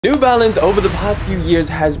New Balance over the past few years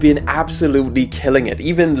has been absolutely killing it.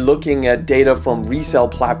 Even looking at data from resale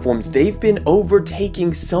platforms, they've been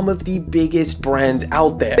overtaking some of the biggest brands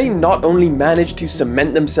out there. They not only managed to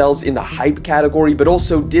cement themselves in the hype category, but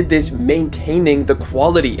also did this maintaining the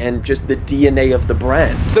quality and just the DNA of the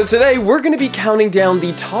brand. So today, we're going to be counting down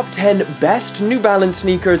the top 10 best New Balance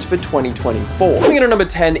sneakers for 2024. Coming in at number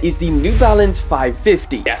 10 is the New Balance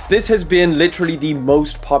 550. Yes, this has been literally the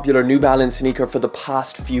most popular New Balance sneaker for the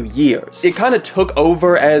past few years. It kind of took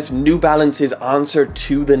over as New Balance's answer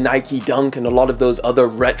to the Nike Dunk and a lot of those other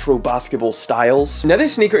retro basketball styles. Now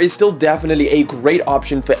this sneaker is still definitely a great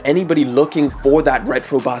option for anybody looking for that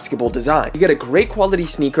retro basketball design. You get a great quality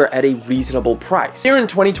sneaker at a reasonable price. Here in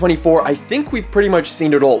 2024, I think we've pretty much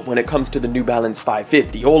seen it all when it comes to the New Balance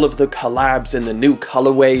 550. All of the collabs and the new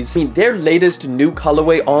colorways. I mean, their latest new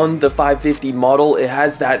colorway on the 550 model, it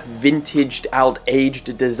has that vintaged out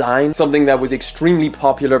aged design, something that was extremely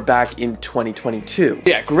popular back in 2022.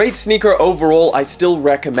 Yeah, great sneaker overall. I still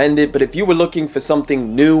recommend it, but if you were looking for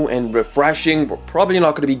something new and refreshing, we're probably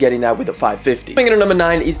not going to be getting that with the 550. Coming in at number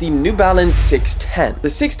 9 is the New Balance 610. The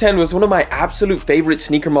 610 was one of my absolute favorite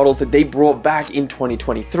sneaker models that they brought back in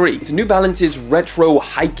 2023. It's New Balance's retro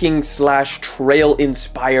hiking slash trail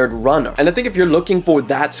inspired runner. And I think if you're looking for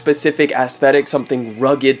that specific aesthetic, something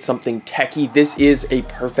rugged, something techie, this is a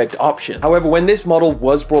perfect option. However, when this model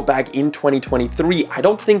was brought back in 2023, I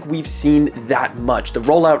don't think we've seen that much. The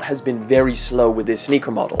rollout has been very slow with this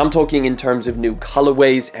sneaker model. I'm talking in terms of new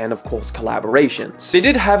colorways and of course collaborations. They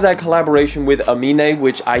did have that collaboration with Amine,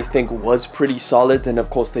 which I think was pretty solid. Then of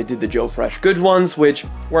course they did the Joe Fresh Good ones, which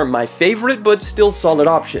weren't my favorite, but still solid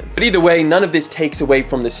option. But either way, none of this takes away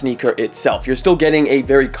from the sneaker itself. You're still getting a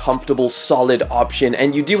very comfortable, solid option,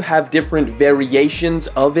 and you do have different variations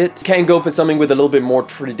of it. You can go for something with a little bit more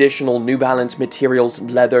traditional New Balance materials,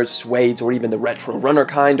 leather, suede, or even the retro runner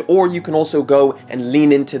kind, or you can also go and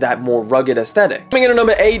lean into that more rugged aesthetic. Coming in at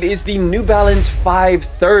number 8 is the New Balance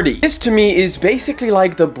 530. This to me is basically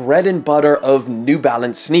like the bread and butter of New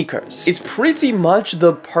Balance sneakers. It's pretty much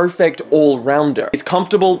the perfect all-rounder. It's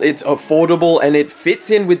comfortable, it's affordable, and it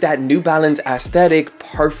fits in with that New Balance aesthetic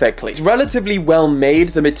perfectly. It's relatively well made.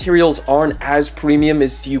 The materials aren't as premium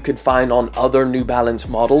as you could find on other New Balance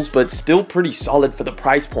models, but still pretty solid for the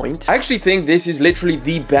price point. I actually think this is literally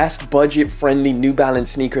the best budget-friendly New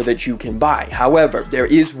Balance sneaker that you can buy. However, there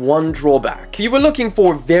is one drawback. If you were looking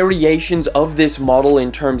for variations of this model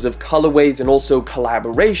in terms of colorways and also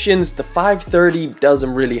collaborations, the 530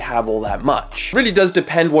 doesn't really have all that much. It really does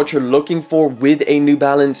depend what you're looking for with a New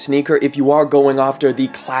Balance sneaker. If you are going after the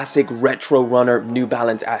classic retro runner New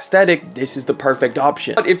Balance aesthetic, this is the perfect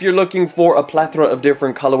option. But if you're looking for a plethora of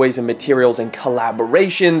different colorways and materials and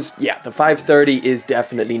collaborations, yeah, the 530 is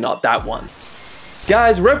definitely not that one.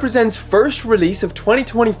 Guys, Represent's first release of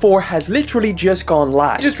 2024 has literally just gone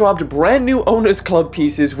live. It just dropped brand new Owners Club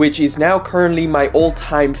pieces, which is now currently my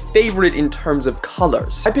all-time favorite in terms of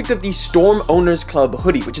colors. I picked up the Storm Owners Club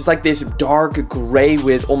hoodie, which is like this dark gray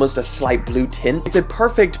with almost a slight blue tint. It's a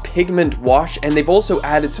perfect pigment wash, and they've also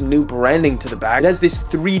added some new branding to the bag. It has this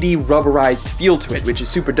 3D rubberized feel to it, which is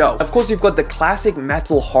super dope. Of course, you've got the classic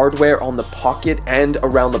metal hardware on the pocket and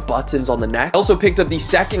around the buttons on the neck. I also picked up the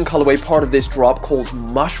second colorway part of this drop called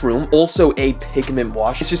Mushroom, also a pigment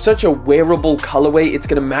wash. It's just such a wearable colorway. It's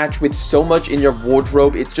gonna match with so much in your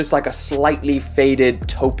wardrobe. It's just like a slightly faded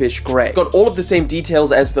taupish gray. It's got all of the same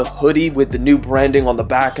details as the hoodie with the new branding on the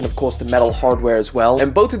back and of course the metal hardware as well.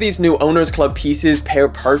 And both of these new Owners Club pieces pair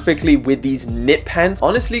perfectly with these knit pants.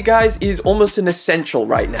 Honestly guys, is almost an essential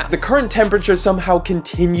right now. The current temperature somehow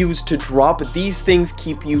continues to drop, but these things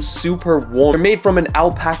keep you super warm. They're made from an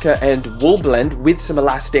alpaca and wool blend with some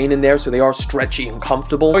elastane in there, so they are stretchy and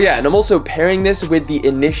comfortable. Oh yeah, and I'm also pairing this with the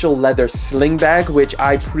initial leather sling bag, which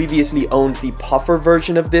I previously owned the puffer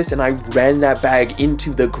version of this, and I ran that bag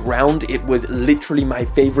into the ground. It was literally my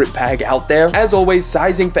favorite bag out there. As always,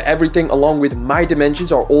 sizing for everything along with my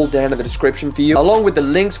dimensions are all down in the description for you, along with the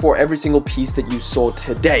links for every single piece that you saw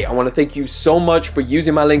today. I want to thank you so much for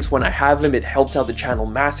using my links when I have them. It helps out the channel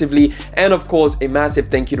massively. And of course, a massive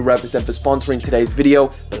thank you to Represent for sponsoring today's video.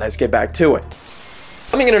 But let's get back to it.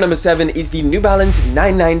 Coming in at number 7 is the New Balance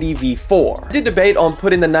 990 V4. I did debate on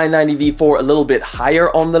putting the 990 V4 a little bit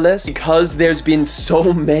higher on the list because there's been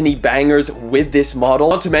so many bangers with this model.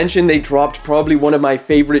 Not to mention they dropped probably one of my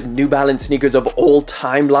favorite New Balance sneakers of all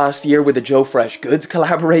time last year with the Joe Fresh Goods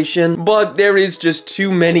collaboration. But there is just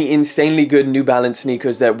too many insanely good New Balance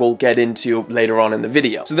sneakers that we'll get into later on in the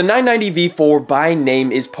video. So the 990 V4 by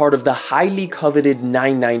name is part of the highly coveted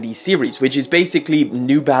 990 series, which is basically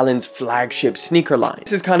New Balance flagship sneaker line.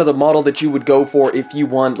 This is kind of the model that you would go for if you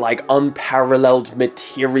want like unparalleled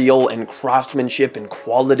material and craftsmanship and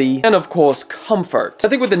quality, and of course comfort. I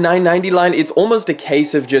think with the 990 line, it's almost a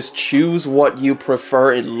case of just choose what you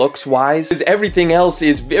prefer in looks wise, because everything else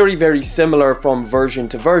is very similar from version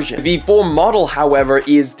to version. The V4 model, however,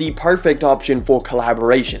 is the perfect option for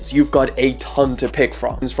collaborations. You've got a ton to pick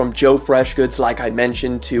from Joe Freshgoods, like I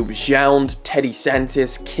mentioned, to Jound, Teddy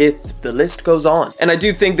Santis, Kith, the list goes on. And I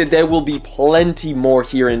do think that there will be plenty more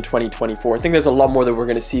here in 2024. I think there's a lot more that we're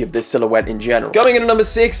going to see of this silhouette in general. Coming in at number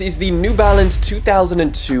 6 is the New Balance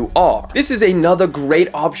 2002R. This is another great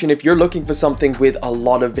option if you're looking for something with a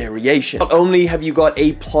lot of variation. Not only have you got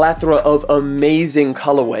a plethora of amazing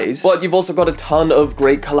colorways, but you've also got a ton of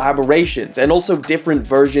great collaborations and also different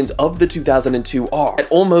versions of the 2002R that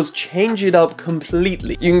almost change it up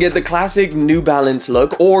completely. You can get the classic New Balance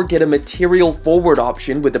look or get a material forward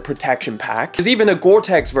option with the protection pack. There's even a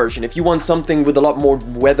Gore-Tex version if you want something with a lot more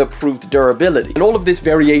weatherproof durability. And all of this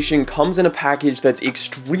variation comes in a package that's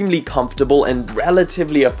extremely comfortable and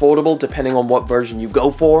relatively affordable depending on what version you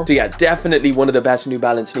go for. So yeah, definitely one of the best New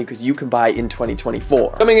Balance sneakers you can buy in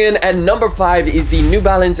 2024. Coming in at number 5 is the New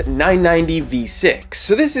Balance 990 V6.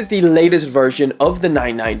 So this is the latest version of the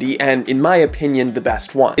 990 and in my opinion the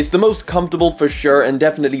best one. It's the most comfortable for sure and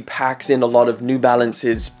definitely packs in a lot of New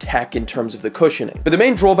Balance's tech in terms of the cushioning. But the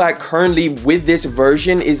main drawback currently with this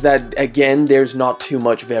version is that again there's not too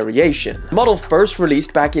much variation. The model first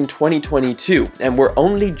released back in 2022 and we're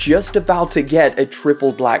only just about to get a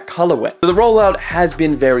triple black colorway. So the rollout has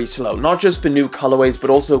been very slow, not just for new colorways but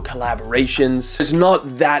also collaborations. There's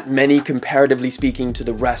not that many comparatively speaking to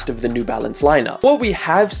the rest of the New Balance lineup. What we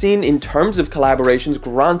have seen in terms of collaborations,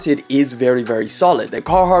 granted, is very solid. The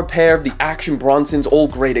Carhartt pair, the Action Bronsons, all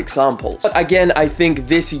great examples. But again, I think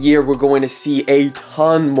this year we're going to see a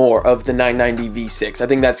ton more of the 990 V6. I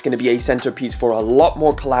think that's going to be a centerpiece for a lot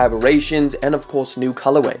more collaborations and of course new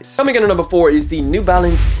colorways. Coming in at number 4 is the New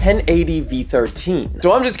Balance 1080 V13.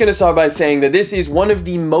 So I'm just going to start by saying that this is one of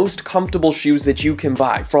the most comfortable shoes that you can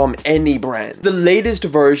buy from any brand. The latest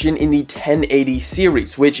version in the 1080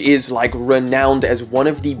 series, which is like renowned as one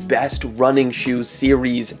of the best running shoes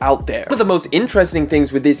series out there. One of the most interesting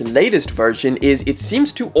things with this latest version is it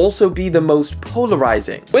seems to also be the most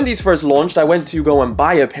polarizing. When these first launched, I went to go and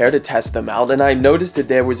buy a pair to test them out and I noticed that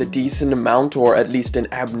there was a decent amount, or at least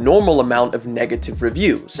an abnormal amount, of negative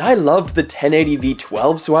reviews. I loved the 1080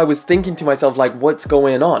 V12, so I was thinking to myself like, what's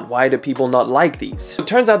going on? Why do people not like these? It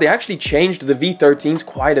turns out they actually changed the V13s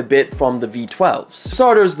quite a bit from the V12s. For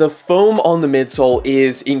starters, the foam on the midsole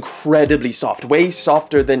is incredibly soft, way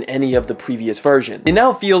softer than any of the previous versions. It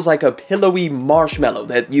now feels like a pillowy marshmallow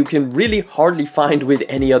that you can really hardly find with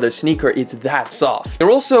any other sneaker. It's that soft. They're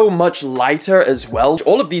also much lighter as well.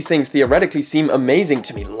 All of these things theoretically seem amazing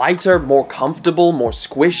to me. Lighter, more comfortable, more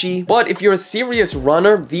squishy. But if you're a serious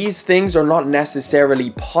runner, these things are not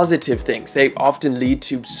necessarily positive things. They often lead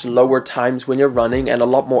to slower times when you're running and a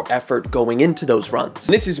lot more effort going into those runs.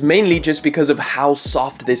 And this is mainly just because of how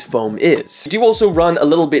soft this foam is. They do also run a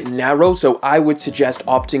little bit narrow, so I would suggest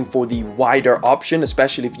opting for the wider option,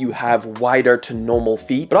 especially if you have wider to normal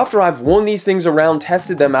feet. But after I've worn these things around,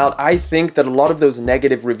 tested them out, I think that a lot of those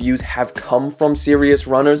negative reviews have come from serious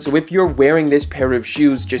runners. So if you're wearing this pair of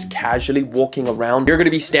shoes just casually walking around, you're going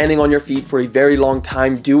to be standing on your feet for a very long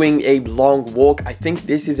time, doing a long walk, I think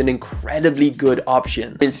this is an incredibly good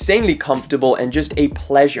option. Insanely comfortable and just a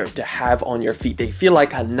pleasure to have on your feet. They feel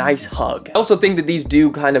like a nice hug. I also think that these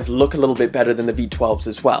do kind of look a little bit better than the V12s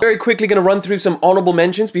as well. Very quickly going to run through some honorable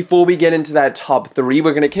mentions before we get into that top 3.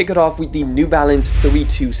 We're going to kick it off with the New Balance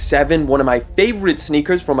 327, one of my favorite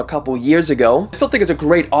sneakers from a couple years ago. I still think it's a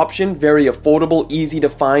great option, very affordable, easy to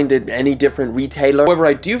find at any different retailer. However,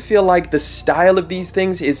 I do feel like the style of these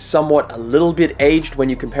things is somewhat a little bit aged when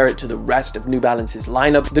you compare it to the rest of New Balance's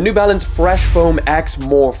lineup. The New Balance Fresh Foam X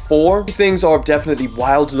More 4. These things are definitely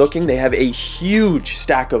wild looking. They have a huge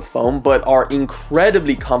stack of foam, but are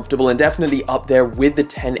incredibly comfortable and definitely up there with the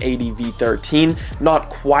 1080 V13. Not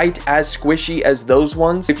quite as squishy as those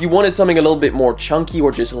ones. If you wanted something a little bit more chunky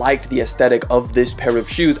or just liked the aesthetic of this pair of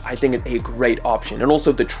shoes, I think it's a great option. And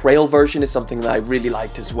also the trail version is something that I really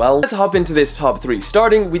liked as well. Let's hop into this top 3,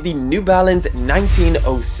 starting with the New Balance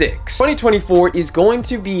 1906. 2024 is going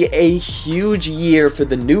to be a huge year for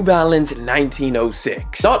the New Balance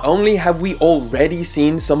 1906. Not only have we already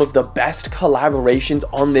seen some of the best collaborations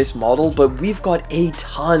on this model, but we've got a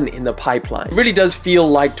ton in the pipeline. It really does feel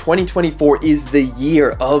like 2024 is the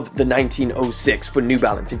year of the 1906 for New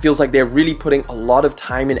Balance. It feels like they're really putting a lot of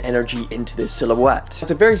time and energy into this silhouette.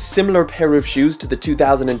 It's a very similar pair of shoes to the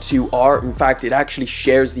 2002R. In fact, it actually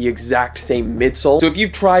shares the exact same midsole. So if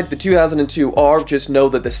you've tried the 2002R, just know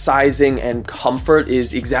that the sizing and comfort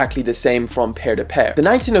is exactly the same from pair to pair. The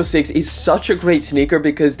 1906 is such a great sneaker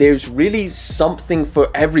because there's really something for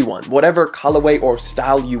everyone. Whatever colorway or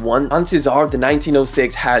style you want, chances are the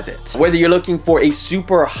 1906 has it. Whether you're looking for a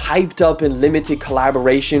super hyped up and limited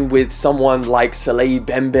collaboration with someone like Soleil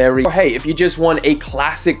Bembury, or hey, if you just want a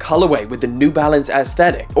classic colorway with the New Balance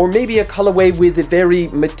aesthetic, or maybe a colorway with a very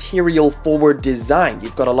material forward design.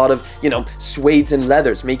 You've got a lot of, you know, suedes and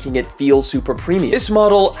leathers, making it feel super premium. This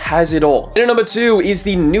model has it all. And number 2 is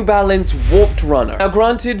the New Balance Warped Runner. Now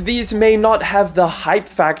granted, these may not have the hype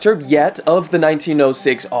factor yet of the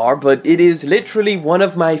 1906R, but it is literally one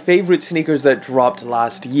of my favorite sneakers that dropped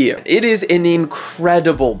last year. It is an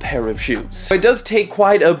incredible pair of shoes. It does take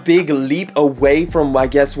quite a big leap away from, I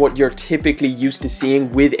guess, what you're typically used to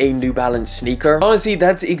seeing with a New Balance sneaker. Honestly,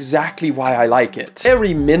 that's exactly why I like it.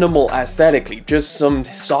 Very minimal aesthetically, just some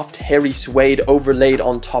soft hairy suede overlaid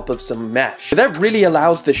on top of some mesh. That really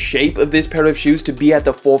allows the shape of this pair of shoes to be at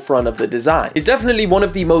the forefront of the design. It's definitely one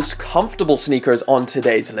of the most comfortable sneakers on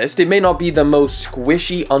today's list. It may not be the most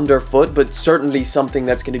squishy underfoot, but certainly something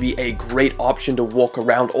that's going to be a great option to walk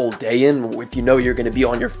around all day in if you know you're going to be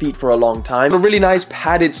on your feet for a long time. A really nice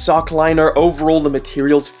padded sock liner. Overall, the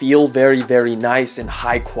materials feel very, very nice and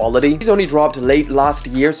high quality. These only dropped late last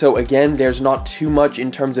year, so again, there's not too much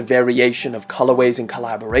in terms of variation of colorways and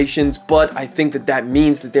collaborations, but I think that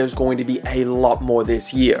means that there's going to be a lot more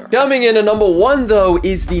this year. Coming in at number 1 though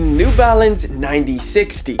is the New Balance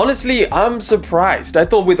 9060. Honestly, I'm surprised. I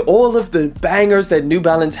thought with all of the bangers that New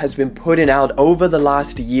Balance has been putting out over the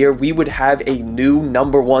last year, we would have a new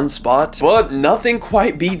number 1 spot, but nothing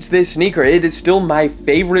quite beats this sneaker. It is still my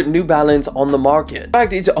favorite New Balance on the market. In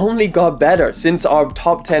fact, it's only got better since our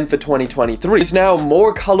top 10 for 2023. There's now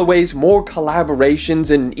more colorways, more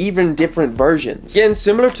collaborations, and even different versions. Again,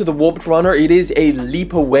 similar to the Warped Runner, it is a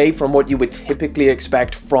leap away from what you would typically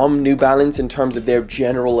expect from New Balance in terms of their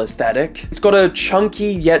general aesthetic. It's got a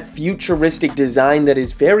chunky yet futuristic design that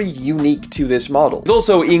is very unique to this model. It's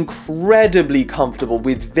also incredibly comfortable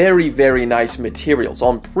with very, very nice materials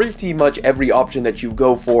on pretty much every option that you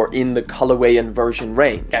go for in the colorway and version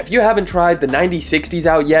range. If you haven't tried the 9060s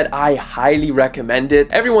out yet, I highly recommend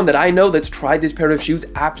it. Everyone that I know that's tried this pair of shoes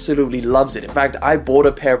absolutely loves it. In fact, I bought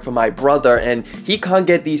a pair for my brother and he can't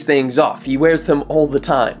get these things off. He wears them all the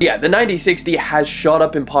time. Yeah, the 9060 has shot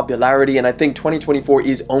up in popularity, and I think 2024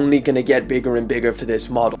 is only going to get bigger and bigger for this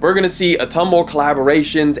model. We're going to see a ton more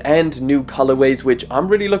collaborations and new colorways, which I'm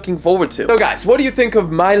really looking forward to. So guys, what do you think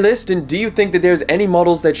of my list, and do you think that there's any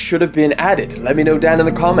models that should have been added? Let me know down in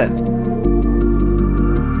the comments.